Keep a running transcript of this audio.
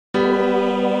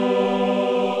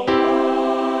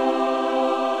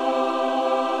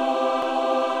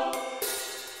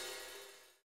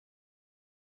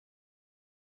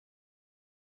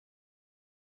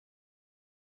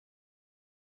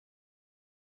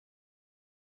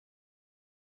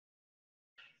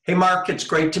Hey, Mark, it's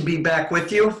great to be back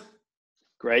with you.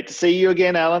 Great to see you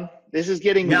again, Alan. This is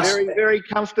getting Yes, very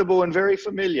comfortable and very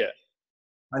familiar.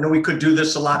 I know we could do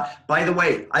this a lot. By the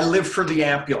way, I live for the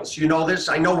ampules. You know this?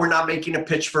 I know we're not making a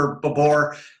pitch for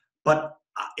Babor, but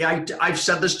I've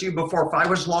said this to you before. If I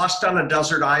was lost on a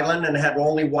desert island and had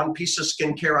only one piece of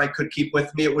skincare I could keep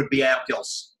with me, it would be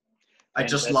ampules. I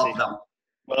just love Fantastic. them.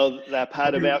 Well, they're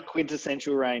part of our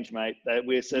quintessential range, mate.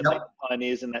 We're certainly Yep.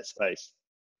 pioneers in that space.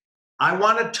 I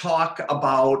want to talk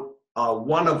about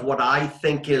one of what I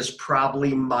think is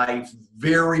probably my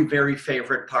very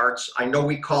favorite parts. I know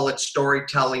we call it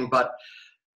storytelling, but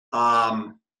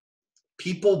um,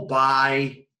 people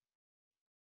buy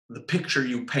the picture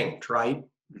you paint, right?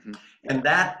 Mhm. And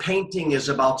that painting is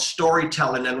about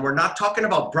storytelling. And we're not talking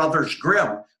about Brothers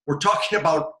Grimm. We're talking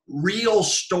about real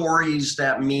stories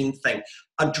that mean things.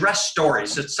 Address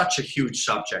stories. It's such a huge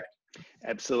subject.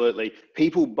 Absolutely.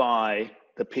 People buy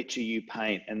the picture you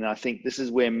paint. And I think this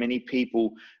is where many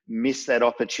people miss that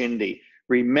opportunity.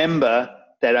 Remember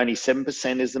that only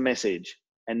 7% is the message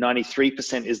and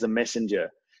 93% is the messenger.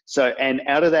 So, and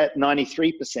out of that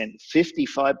 93%,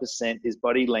 55% is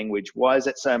body language. Why is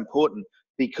that so important?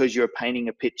 Because you're painting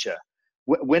a picture.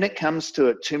 When it comes to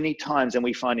it, too many times, and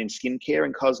we find in skincare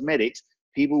and cosmetics,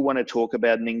 people want to talk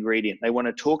about an ingredient. They want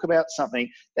to talk about something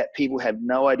that people have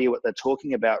no idea what they're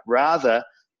talking about, rather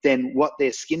than what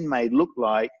their skin may look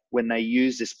like when they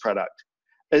use this product.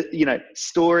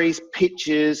 Stories,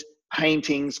 pictures,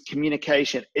 paintings,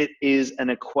 communication, it is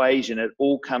an equation. It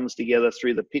all comes together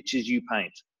through the pictures you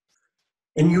paint.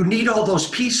 And you need all those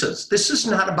pieces. This is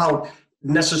not about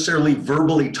necessarily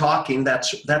verbally talking.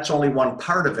 That's only one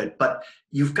part of it, but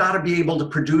you've got to be able to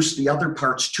produce the other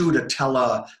parts too to tell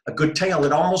a good tale.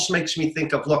 It almost makes me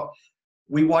think of, look,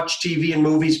 we watch TV and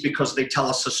movies because they tell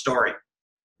us a story,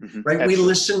 right? Absolutely. We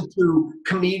listen to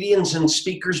comedians and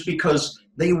speakers because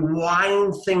they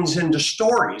wind things into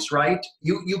stories, right?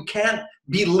 You can't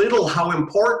belittle how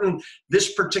important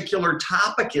this particular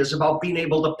topic is about being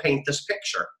able to paint this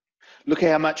picture. Look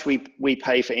how much we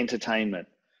pay for entertainment.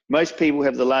 Most people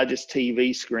have the largest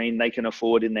TV screen they can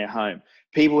afford in their home.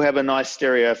 People have a nice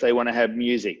stereo if they want to have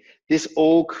music. This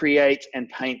all creates and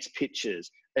paints pictures.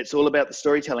 It's all about the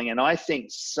storytelling. And I think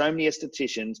so many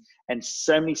estheticians and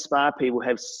so many spa people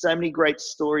have so many great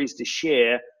stories to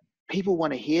share. People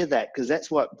want to hear that because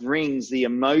that's what brings the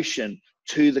emotion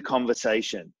to the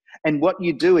conversation. And what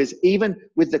you do is, even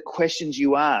with the questions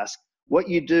you ask, what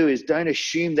you do is don't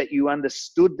assume that you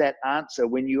understood that answer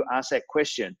when you ask that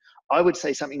question. I would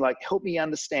say something like, help me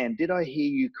understand, did I hear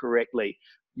you correctly?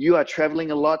 You are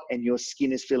traveling a lot and your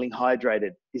skin is feeling hydrated.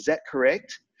 Is that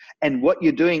correct? And what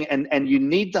you're doing, and you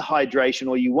need the hydration,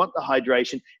 or you want the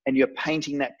hydration, and you're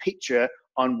painting that picture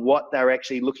on what they're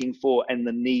actually looking for and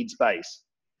the needs base.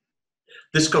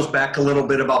 This goes back a little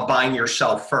bit about buying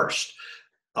yourself first.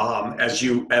 As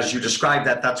you described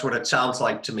that, that's what it sounds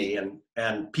like to me.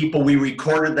 And people, we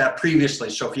recorded that previously.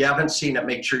 So if you haven't seen it,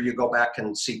 make sure you go back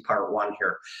and see part one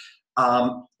here.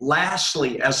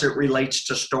 Lastly, as it relates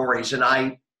to stories, and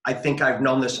I think I've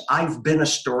known this, I've been a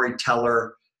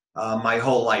storyteller my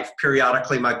whole life.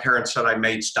 Periodically, my parents said I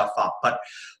made stuff up. But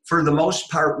for the most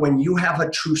part, when you have a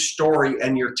true story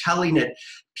and you're telling it,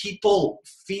 people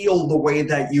feel the way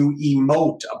that you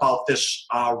emote about this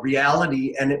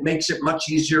reality, and it makes it much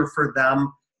easier for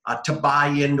them to buy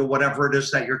into whatever it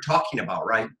is that you're talking about,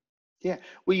 right? Yeah.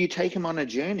 Well, you take them on a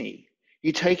journey.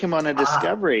 You take them on a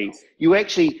discovery. You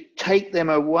actually take them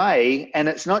away, and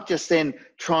it's not just then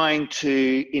trying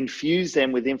to infuse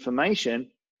them with information.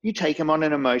 You take them on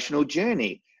an emotional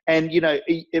journey. And,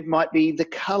 it might be the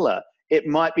color. It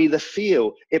might be the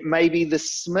feel. It may be the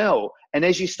smell. And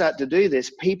as you start to do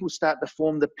this, people start to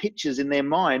form the pictures in their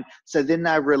mind. So then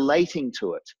they're relating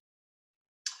to it.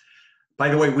 By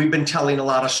the way, we've been telling a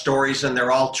lot of stories and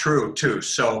they're all true too.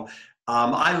 So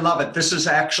I love it. This is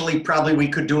actually, probably we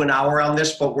could do an hour on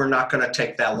this, but we're not going to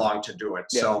take that long to do it.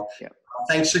 Yeah, so yeah.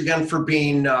 Thanks again for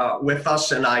being with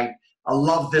us. And I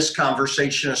love this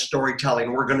conversation of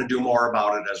storytelling. We're going to do more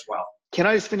about it as well. Can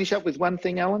I just finish up with one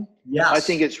thing, Alan? Yes. I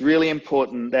think it's really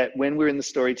important that when we're in the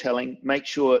storytelling, make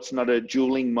sure it's not a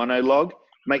dueling monologue.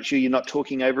 Make sure you're not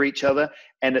talking over each other.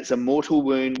 And it's a mortal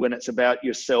wound when it's about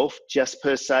yourself just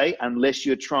per se, unless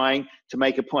you're trying to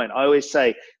make a point. I always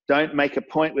say, don't make a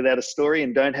point without a story,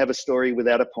 and don't have a story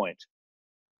without a point.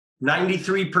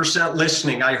 93%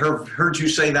 listening. I heard you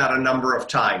say that a number of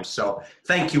times. So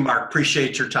thank you, Mark.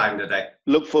 Appreciate your time today.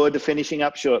 Look forward to finishing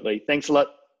up shortly. Thanks a lot.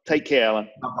 Take care, Alan.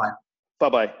 Bye-bye.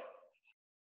 Bye-bye.